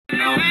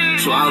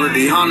So all of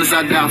these hunters,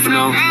 I die for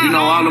them. You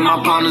know, all of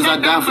my partners, I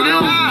die for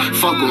them.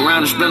 Fuck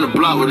around and spin a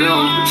block with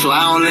them. So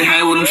I only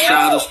hang with them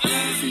shotters.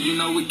 You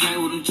know we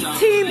came with them choppers.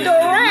 Team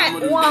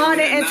Durant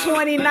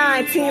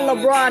 129, Team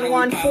LeBron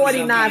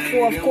 149,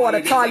 fourth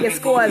quarter. Target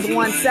score is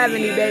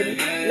 170, baby.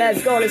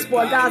 Let's go to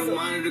Sport Gossip.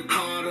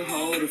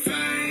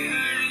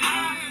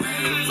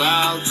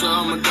 Vow to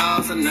all my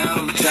dogs, I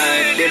never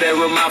change. Did that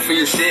real mouth for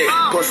your shit.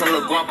 Put some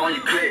little grump on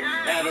your clip.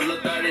 Add a little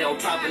 30 on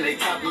top and they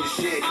top of your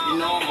shit. You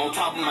know I'm on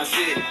top of my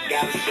shit.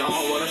 Gotta show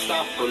them what I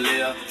stop for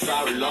live.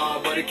 Sorry,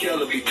 Lord, but the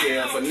killer be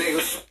careful,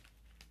 niggas.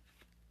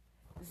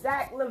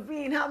 Zach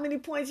LaVine, how many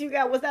points you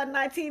got? Was that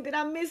 19? Did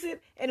I miss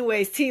it?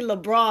 Anyways, Team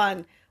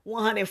LeBron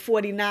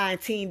 149,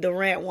 Team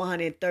Durant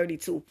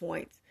 132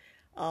 points.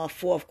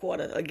 Fourth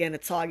quarter, again, the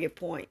target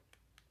point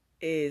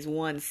is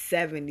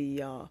 170,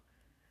 y'all.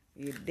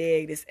 You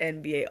dig this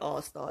NBA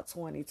All-Star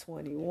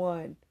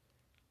 2021.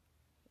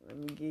 Let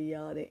me give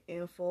y'all the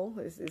info.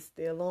 This is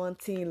still on.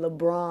 Team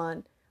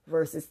LeBron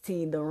versus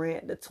Team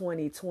Durant, the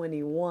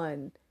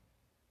 2021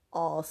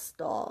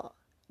 All-Star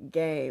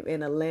game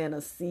in Atlanta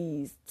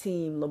sees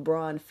Team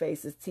LeBron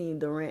faces Team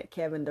Durant.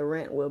 Kevin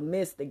Durant will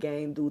miss the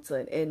game due to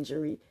an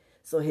injury.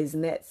 So his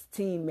Nets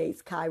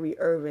teammates Kyrie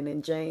Irving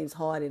and James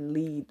Harden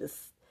lead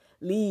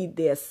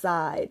their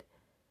side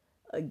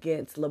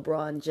against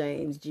LeBron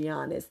James,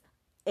 Giannis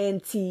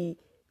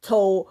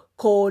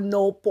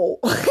Antetokounmpo,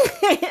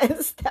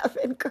 and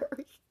Stephen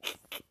Curry.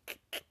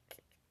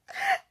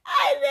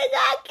 I think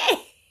I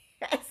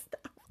can't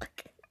stop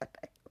looking at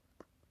it.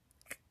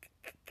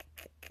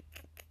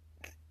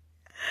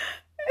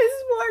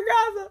 It's more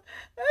gossip.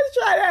 Let's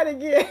try that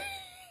again.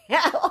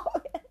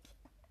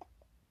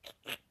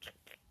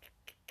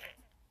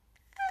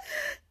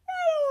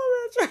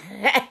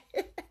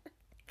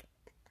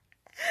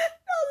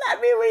 Don't let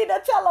me read the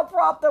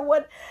teleprompter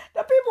when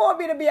the people want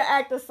me to be an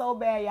actor so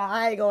bad, y'all.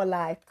 I ain't gonna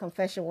lie.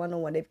 Confession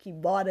 101. They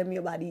keep bothering me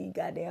about these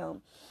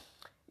goddamn,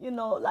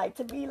 like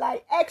to be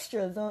like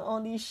extras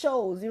on these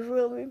shows. You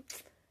feel me?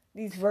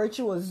 These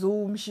virtual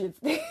Zoom shits.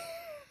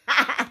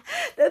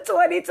 The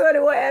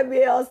 2021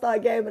 NBA All-Star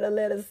Game in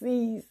Atlanta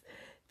sees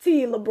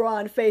Team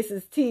LeBron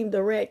faces Team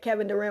Durant.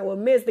 Kevin Durant will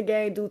miss the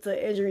game due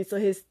to injury, so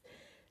his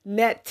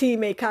net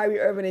teammate Kyrie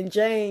Irving and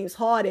James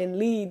Harden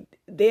lead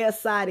their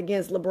side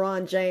against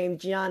LeBron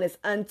James, Giannis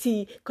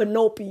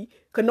Antetokounmpo.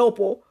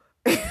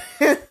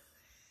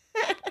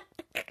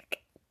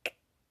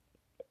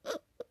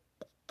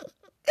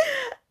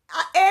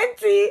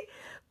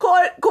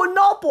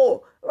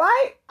 Antetokounmpo,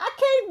 right? I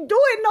can't do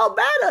it no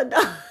better.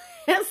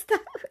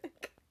 Stop it.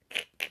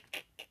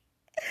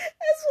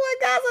 That's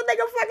what guys, a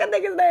fucking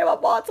nigga's name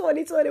up all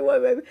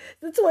 2021, baby.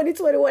 The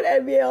 2021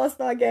 NBA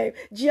All-Star Game.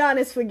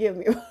 Giannis, forgive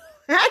me.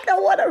 I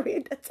don't want to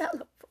read the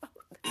teleprompter.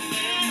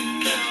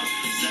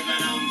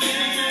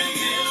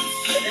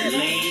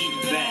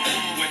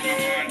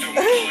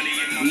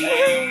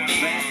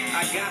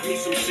 I got me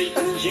some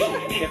secret gin.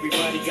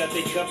 Everybody got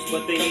their cups,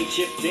 but they ain't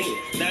chipped in.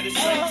 That is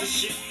types of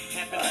shit.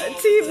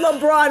 Team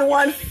LeBron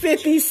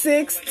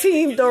 156,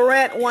 Team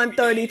Durant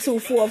 132,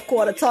 fourth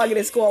quarter.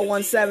 Targeted score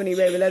 170,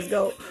 baby. Let's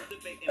go.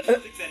 Who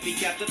listens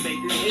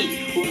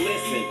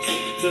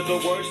to the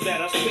words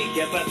that I speak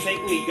as I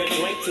take me a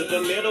drink to the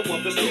middle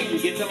of the street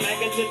and get to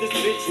mac into this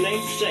bitch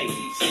named Shady.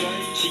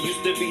 She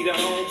used to be the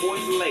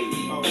homeboy's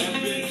lady.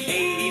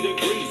 80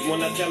 degrees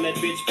when I tell that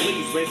bitch,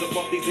 please raise up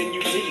off these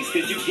NUTs,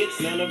 cause you get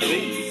none of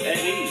these at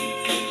ease.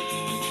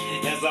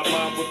 As I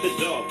mob with the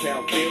dog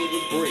pound filled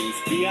with breeze,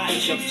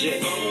 B.I.H. I'm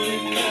just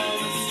rolling down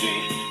the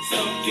street,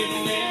 smoking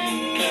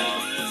window,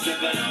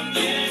 sipping on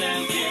gin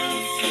and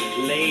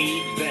juice,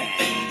 laid back.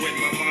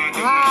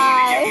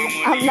 Hi,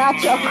 I'm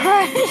not your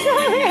crush.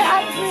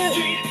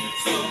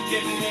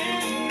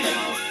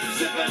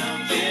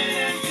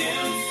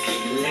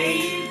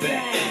 Laid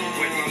back.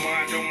 With my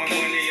mind on my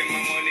money and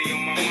my money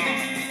on my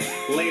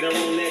mind. Later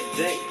on that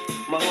day,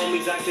 my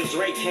homie Dr.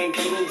 Dre came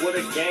through with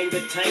a gang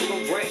of Tango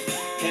Ray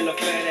and a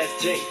fat ass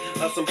J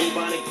of some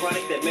bubonic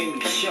product that made me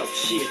choke.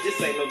 Shit, this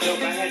ain't no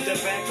joke. I had to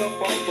back up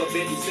off a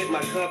bit and sit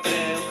my cup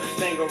down.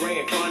 Tango Ray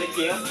and chronic,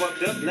 yeah, I'm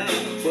fucked up now,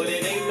 but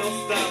it ain't no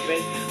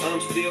stopping. I'm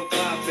still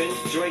popping.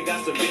 Dre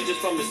got some bitches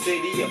from the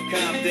city of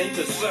Compton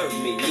to serve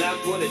me, not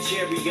with a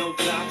cherry on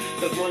top.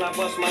 Cause when I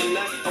bust my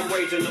nut, I'm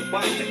raising the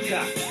box to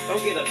cock.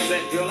 Don't get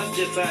upset, girl, that's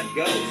just how it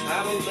goes.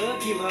 I don't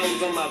love you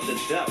hoes, I'm out the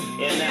dough,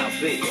 and I'll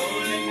be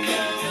rolling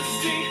down the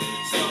street,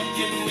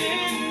 smoking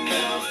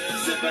window,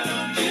 sipping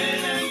on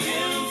gin and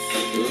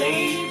juice,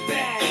 laid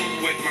back.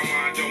 With my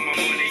mind on my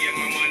money and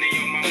my money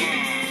on my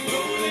mind.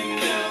 Rolling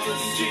down the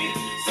street,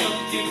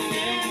 smoking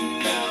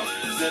window,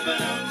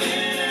 sipping on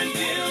gin and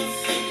juice,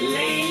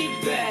 laid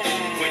back.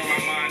 With my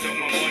mind on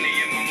my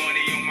money and my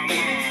money on my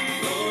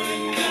mind.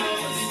 Rolling down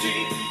the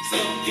street,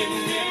 smoking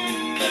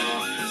window,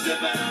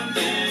 sipping on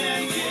gin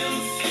and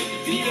juice,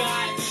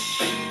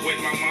 B.I.H. With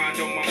my mind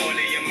on my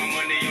money and my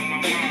money on my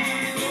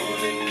mind.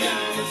 Rolling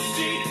down the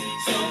street,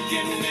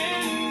 smoking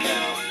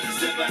window,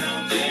 sipping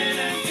on gin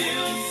and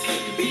juice,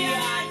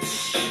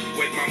 B.I.H.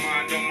 With my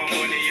mind on my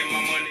money and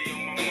my money on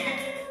my mind.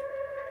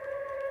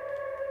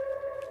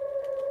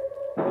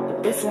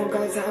 This one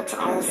goes out to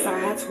all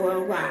sides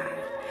worldwide.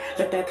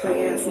 Let that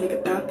play ass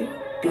nigga Thumpy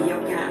be your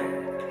guide.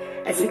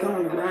 As we go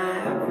on the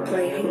ride, we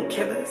play hating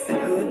killers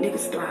and hood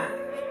niggas thrive.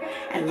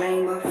 And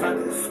lame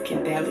motherfuckers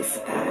can barely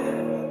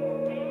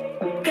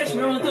survive. Catch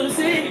me rolling through the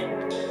city,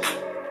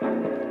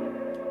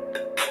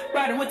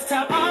 riding with the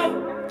top off.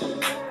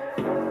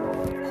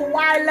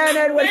 Kawhi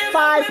Leonard with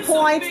 5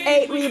 points,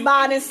 8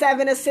 rebounds, and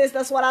 7 assists.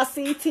 That's what I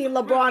see. Team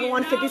LeBron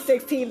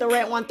 156, Team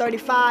Durant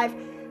 135.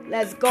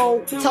 Let's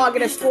go.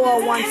 Targeted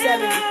score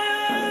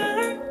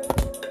 170.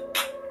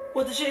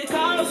 What the shit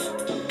cost?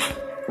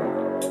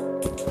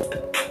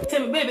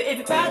 Tell me, baby, if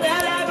you found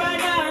that life right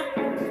now.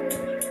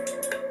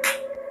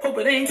 Hope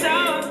it ain't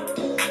sour.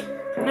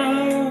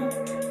 No,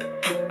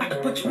 I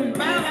could put you in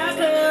my hot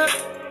club.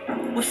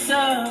 What's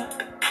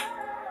up?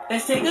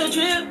 Let's take a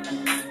trip.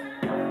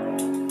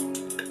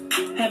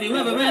 Have you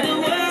ever read the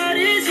word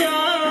is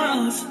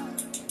yours?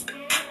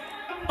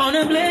 On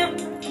a blimp.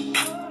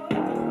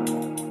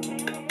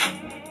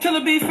 Till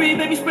it be free,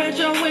 baby, spread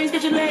your wings.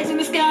 Get your legs in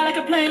the sky like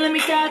a plane. Let me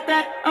guide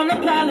that. I'm the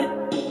pilot.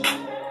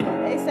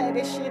 They say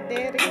this shit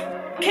daddy.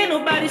 Can't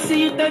nobody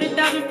see you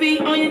 30,000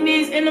 feet on your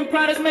knees in them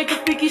products. Make a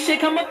freaky shit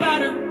come up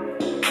out of.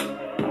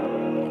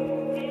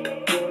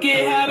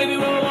 Get high, baby,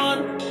 roll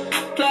on.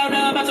 Cloud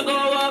now, about to go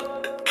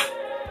up.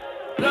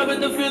 Loving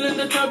the feeling,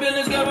 the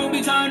turbulence, girl, when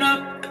we turn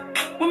up.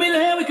 When we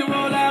land, we can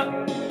roll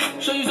out.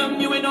 Show you something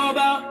you ain't know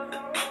about.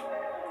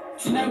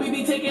 So now we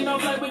be taking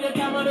off like with the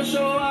camera to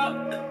show up.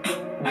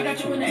 I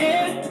got you in the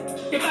air,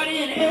 your body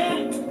in the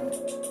air.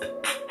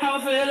 How I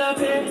feel up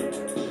here.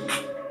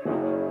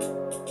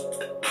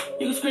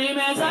 You can scream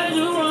as loud as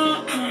you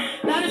want,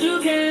 loud as you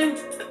can.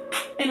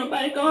 Ain't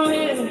nobody gon'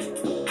 hear it.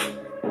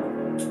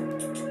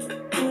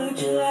 Would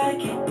you like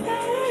it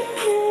better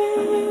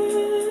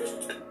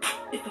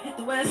if I hit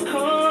the West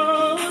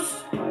Coast?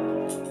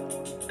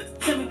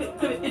 Tell me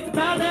if you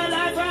found that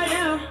life right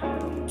now.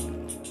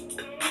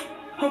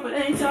 Hope it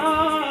ain't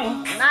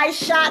tall. Nice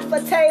shot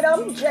for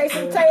Tatum,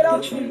 Jason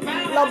Tatum.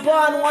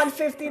 LeBron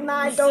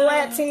 159,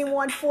 Durant team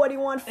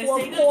 141,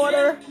 fourth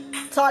quarter.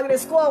 Targeted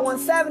score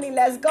 170.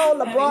 Let's go.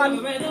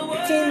 LeBron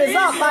team is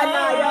up by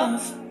now, y'all.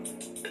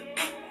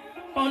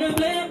 On a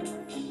blimp.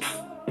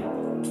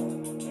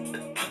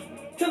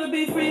 Till it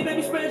be free,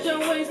 baby, spread your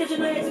wings. Get your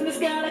legs in the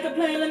sky like a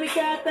plane. Let me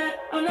guide that.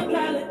 I'm the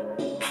pilot.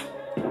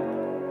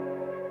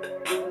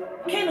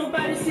 Can't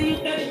nobody see you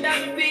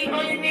 30,000 feet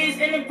on your knees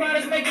in them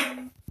products. Make it.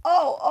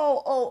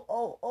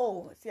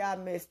 Oh. See, I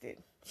missed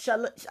it.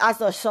 I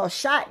saw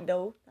Shaq,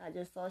 though. I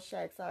just saw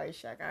Shaq. Sorry,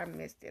 Shaq. I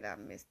missed it.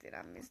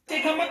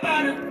 Take come up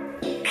out of.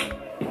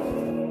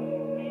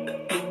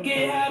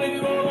 Get high, baby,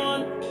 roll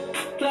on.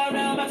 Cloud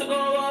now, about to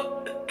go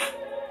up.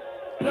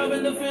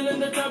 Loving the feeling,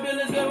 the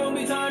turbulence, girl, when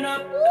we turn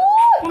up.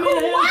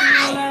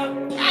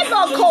 Kawhi! That's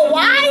no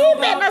Kawhi. He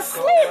been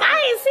asleep. I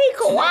ain't see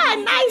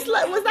Kawhi. Nice.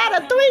 Was that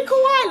a 3,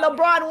 Kawhi?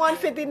 LeBron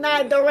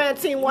 159, Durant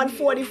team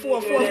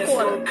 144, fourth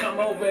quarter. Come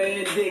over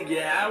and dig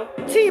you out.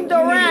 Team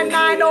Durant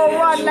 9-0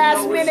 run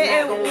last minute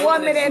and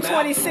 1 minute and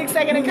 26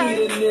 seconds to count.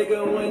 You need a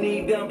nigga when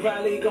he done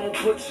probably gon'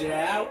 put you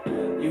out.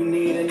 You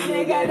need a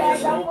nigga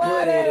that's gon'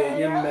 put it in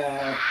your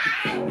mouth.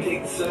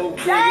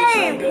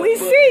 Dave, we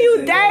see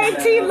you, Dave.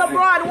 Team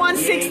LeBron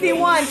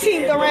 161,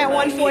 Team Durant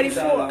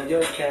 144.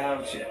 Your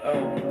couch,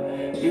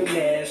 you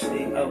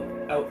nasty,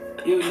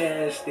 you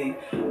nasty.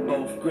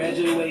 Both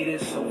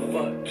graduated, so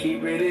fuck,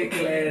 keep it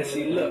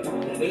classy. Look,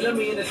 they love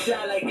me in the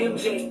shot like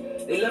MJ.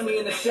 They love me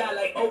in the shot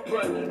like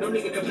Oprah. No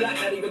nigga can block,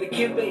 not even a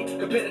Kimbe.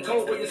 Compare the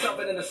cold where you're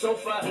something in the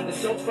sofa. The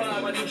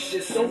sofa, my new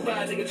shit so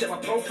fire. Nigga, check my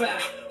profile.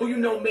 Who you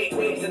know make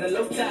waves in the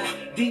low tide?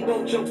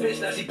 Debo, your bitch,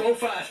 now she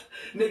both eyes.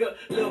 Nigga,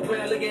 little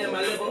brown looking at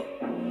my liver.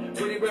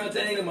 Pretty brown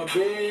thing in my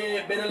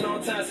bed. Been a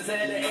long time since I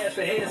had to ask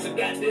for head, so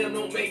goddamn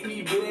don't make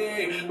me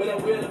big. But I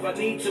will if I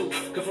need to.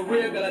 Cause for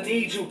real, girl, I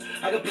need you.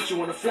 I can put you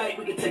on a flight,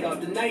 we can take off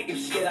tonight. If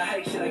you scared of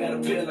height shit, I got a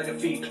pill I can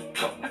feed you.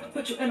 I can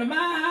put you in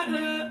my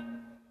club.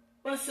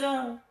 What's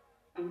up?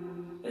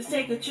 Let's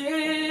take a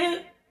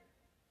trip.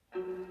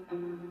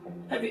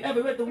 Have you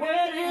ever read the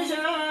word is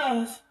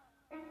yours?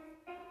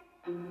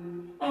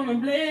 On a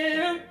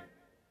blimp.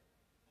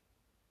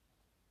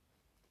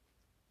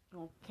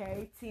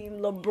 Okay, Team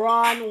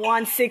LeBron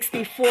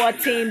 164,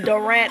 Team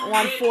Durant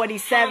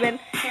 147.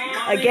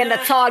 Again, the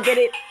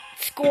target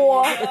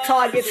score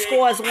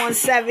is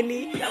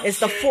 170. It's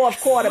the fourth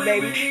quarter,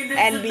 baby.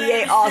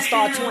 NBA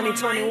All-Star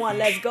 2021.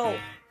 Let's go.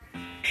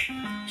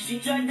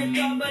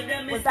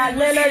 Was that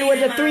Lillard with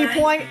the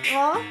 3-point?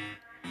 Huh?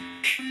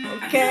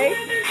 Okay.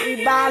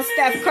 Rebound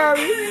Steph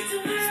Curry.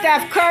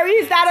 Steph Curry,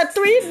 is that a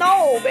 3?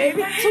 No,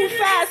 baby. Too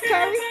fast,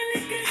 Curry.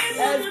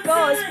 Let's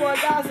go. It's for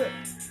gossip.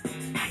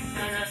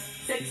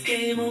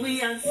 Woo!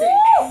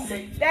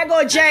 There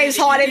go James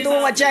Harden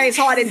doing what James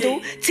Harden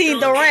do. Team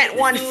Durant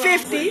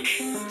 150.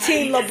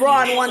 Team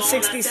LeBron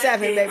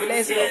 167, baby.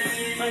 Let's go.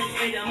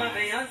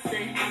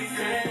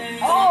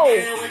 Oh!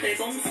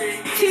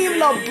 Team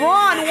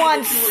LeBron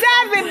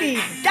 170.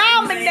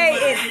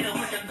 Dominating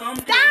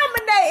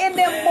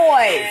them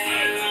boys.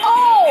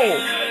 Oh!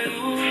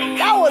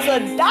 That was a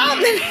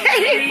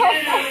dominating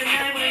performance.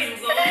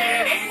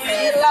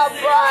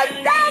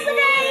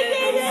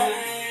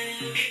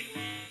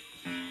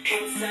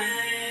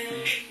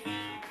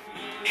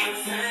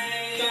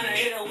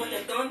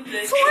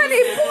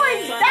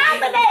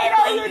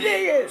 you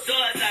niggas.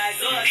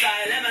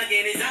 Suicide, let my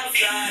get it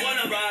outside.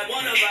 Wanna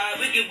ride,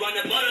 we can run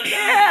the butterfly.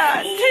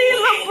 Yeah, T.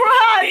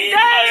 LeBron,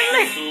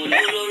 Dame.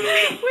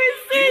 We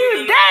see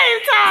you, Dame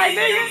time,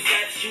 nigga.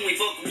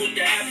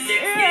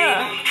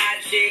 Yeah.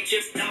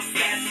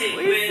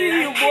 We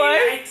see you, boy.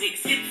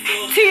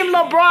 Team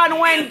LeBron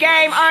win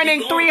game,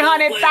 earning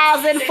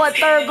 $300,000 for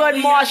Thurgood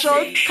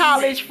Marshall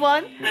College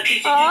Fund.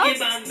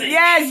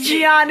 Yes,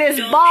 Giannis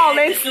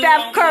balling.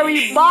 Steph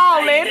Curry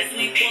balling.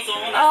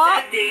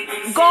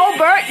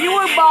 Gobert, you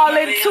were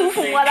balling too,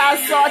 from what I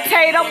saw.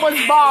 Tatum was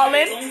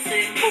balling.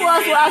 Who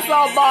else I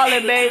saw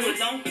balling, baby?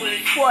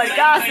 What,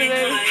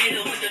 gossiping?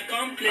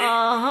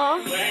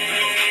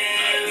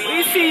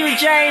 We see you,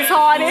 James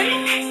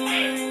Harden.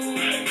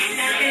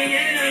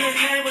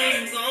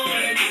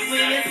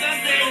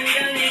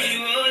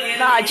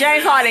 Nah,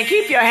 James Harden,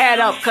 keep your head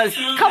up, because,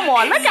 come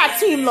on, look at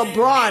Team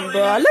LeBron,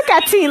 bro. Look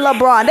at Team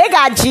LeBron. They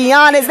got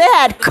Giannis. They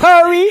had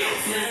Curry.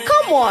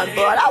 Come on,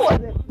 bro. That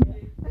wasn't...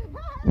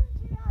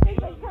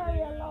 Giannis and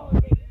Curry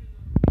alone.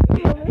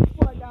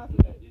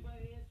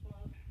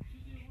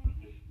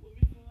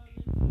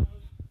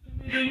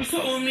 You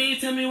told me,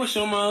 tell me what's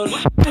your mouth.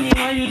 Tell me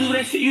why you do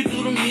that shit you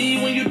do to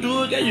me. When you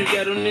do it, girl, you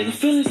got them niggas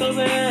feeling so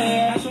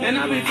bad. And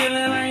I be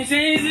feeling like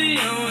Jay-Z, you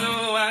don't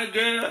know why,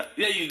 girl.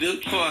 Yeah, you do.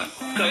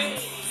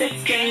 Sex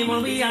game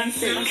on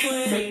Beyonce.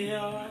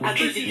 I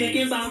get you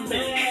thinking about me.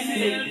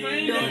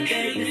 Don't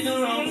take this the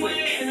wrong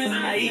way.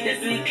 I eat that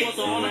sweet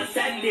pasta on a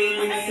Saturday.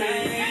 When I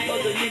say,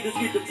 other niggas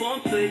get the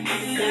phone play.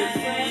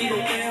 She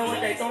don't care what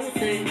they gon'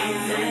 say.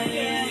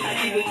 I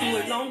give it to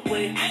a long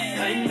way.